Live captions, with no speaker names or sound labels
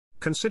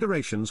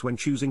Considerations when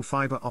choosing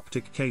fiber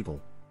optic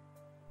cable.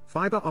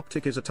 Fiber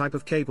optic is a type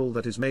of cable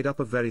that is made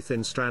up of very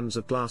thin strands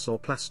of glass or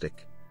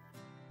plastic.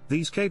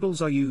 These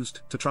cables are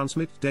used to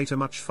transmit data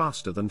much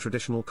faster than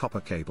traditional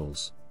copper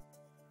cables.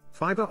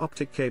 Fiber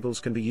optic cables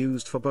can be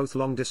used for both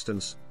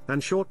long-distance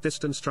and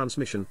short-distance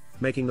transmission,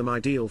 making them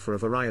ideal for a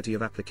variety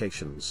of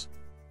applications.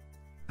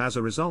 As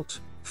a result,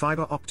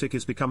 fiber optic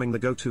is becoming the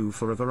go-to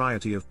for a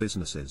variety of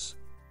businesses.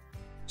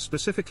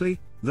 Specifically,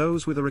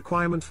 those with a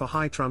requirement for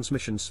high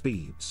transmission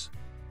speeds.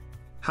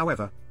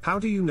 However, how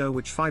do you know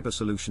which fiber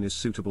solution is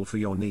suitable for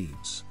your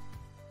needs?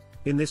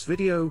 In this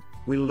video,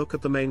 we'll look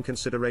at the main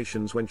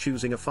considerations when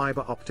choosing a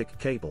fiber optic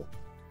cable.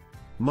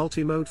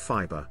 Multimode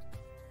fiber.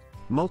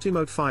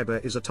 Multimode fiber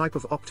is a type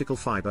of optical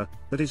fiber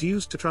that is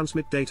used to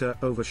transmit data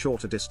over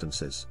shorter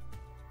distances.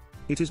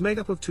 It is made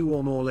up of two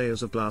or more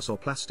layers of glass or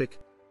plastic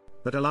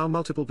that allow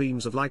multiple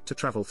beams of light to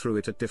travel through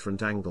it at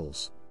different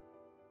angles.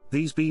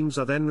 These beams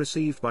are then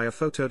received by a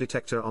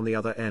photodetector on the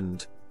other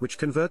end, which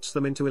converts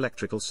them into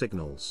electrical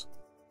signals.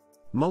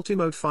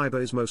 Multimode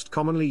fiber is most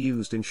commonly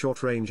used in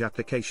short-range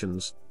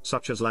applications,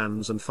 such as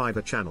LANs and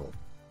fiber channel.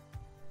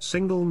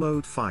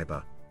 Single-mode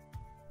fiber.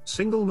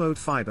 Single-mode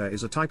fiber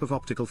is a type of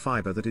optical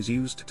fiber that is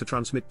used to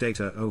transmit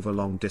data over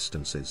long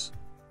distances.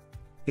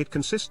 It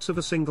consists of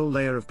a single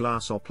layer of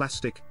glass or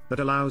plastic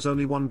that allows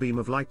only one beam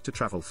of light to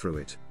travel through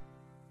it.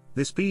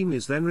 This beam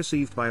is then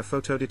received by a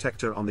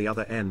photodetector on the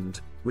other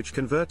end, which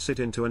converts it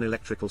into an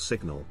electrical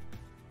signal.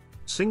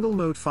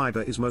 Single-mode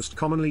fiber is most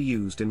commonly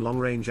used in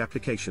long-range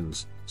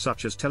applications,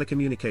 such as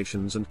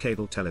telecommunications and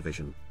cable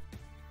television.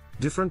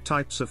 Different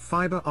types of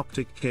fiber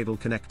optic cable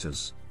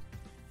connectors.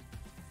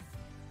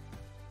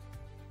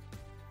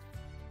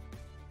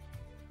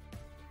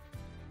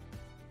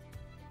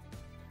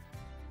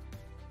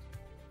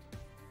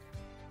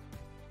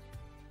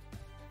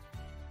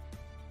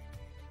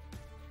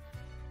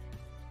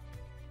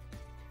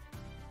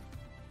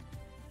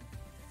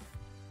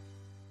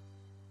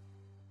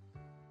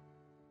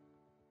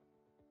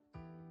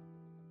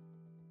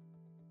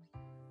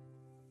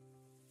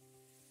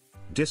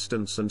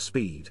 Distance and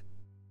speed.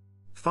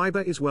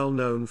 Fiber is well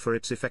known for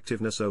its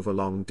effectiveness over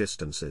long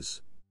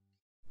distances.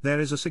 There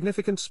is a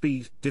significant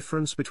speed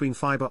difference between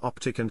fiber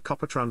optic and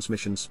copper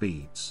transmission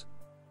speeds.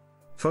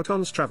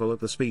 Photons travel at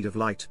the speed of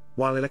light,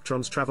 while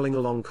electrons traveling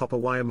along copper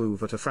wire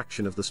move at a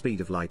fraction of the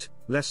speed of light,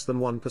 less than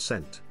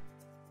 1%.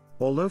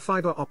 Although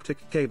fiber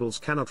optic cables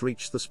cannot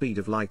reach the speed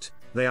of light,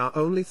 they are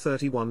only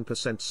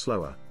 31%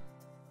 slower,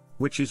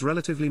 which is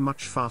relatively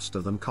much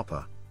faster than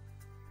copper.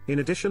 In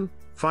addition,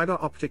 fiber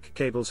optic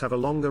cables have a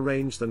longer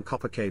range than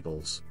copper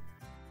cables.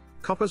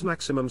 Copper's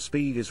maximum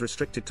speed is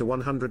restricted to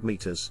 100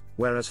 meters,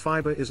 whereas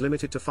fiber is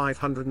limited to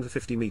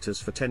 550 meters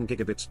for 10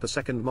 gigabits per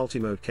second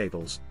multimode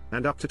cables,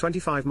 and up to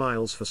 25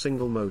 miles for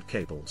single-mode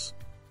cables.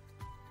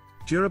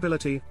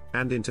 Durability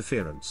and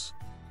interference.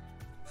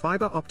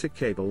 Fiber optic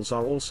cables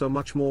are also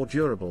much more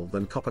durable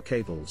than copper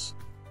cables.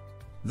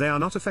 They are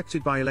not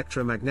affected by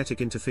electromagnetic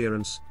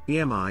interference,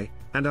 EMI,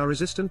 and are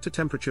resistant to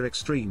temperature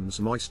extremes,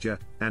 moisture,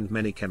 and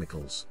many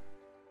chemicals.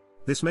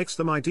 This makes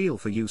them ideal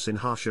for use in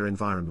harsher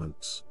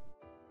environments.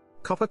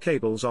 Copper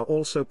cables are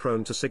also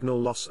prone to signal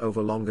loss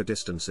over longer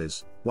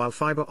distances, while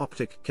fiber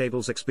optic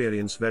cables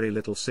experience very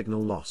little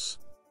signal loss.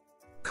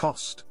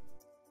 Cost.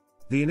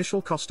 The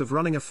initial cost of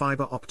running a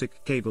fiber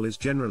optic cable is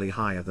generally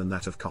higher than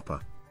that of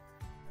copper.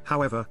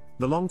 However,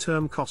 the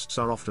long-term costs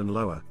are often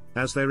lower,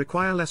 as they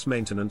require less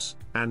maintenance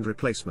and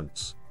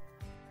replacements.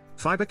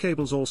 Fiber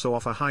cables also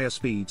offer higher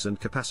speeds and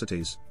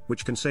capacities,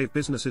 which can save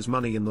businesses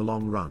money in the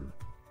long run.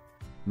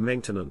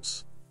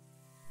 Maintenance.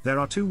 There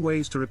are two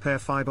ways to repair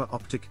fiber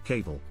optic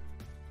cable.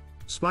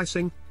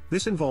 Splicing.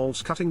 This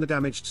involves cutting the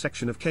damaged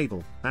section of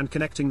cable and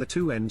connecting the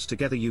two ends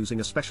together using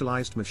a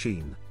specialized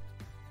machine.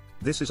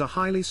 This is a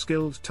highly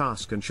skilled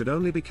task and should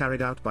only be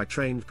carried out by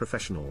trained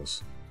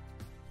professionals.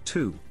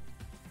 2.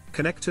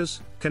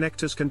 Connectors.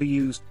 Connectors can be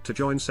used to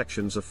join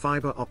sections of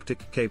fiber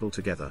optic cable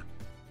together.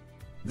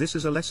 This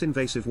is a less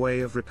invasive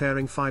way of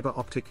repairing fiber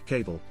optic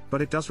cable,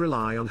 but it does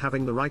rely on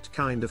having the right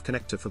kind of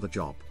connector for the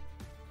job.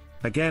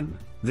 Again,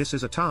 this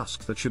is a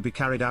task that should be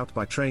carried out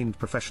by trained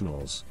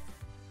professionals.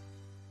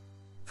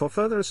 For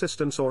further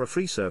assistance or a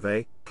free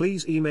survey,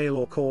 please email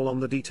or call on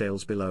the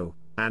details below,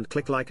 and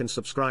click like and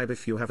subscribe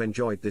if you have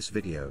enjoyed this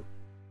video.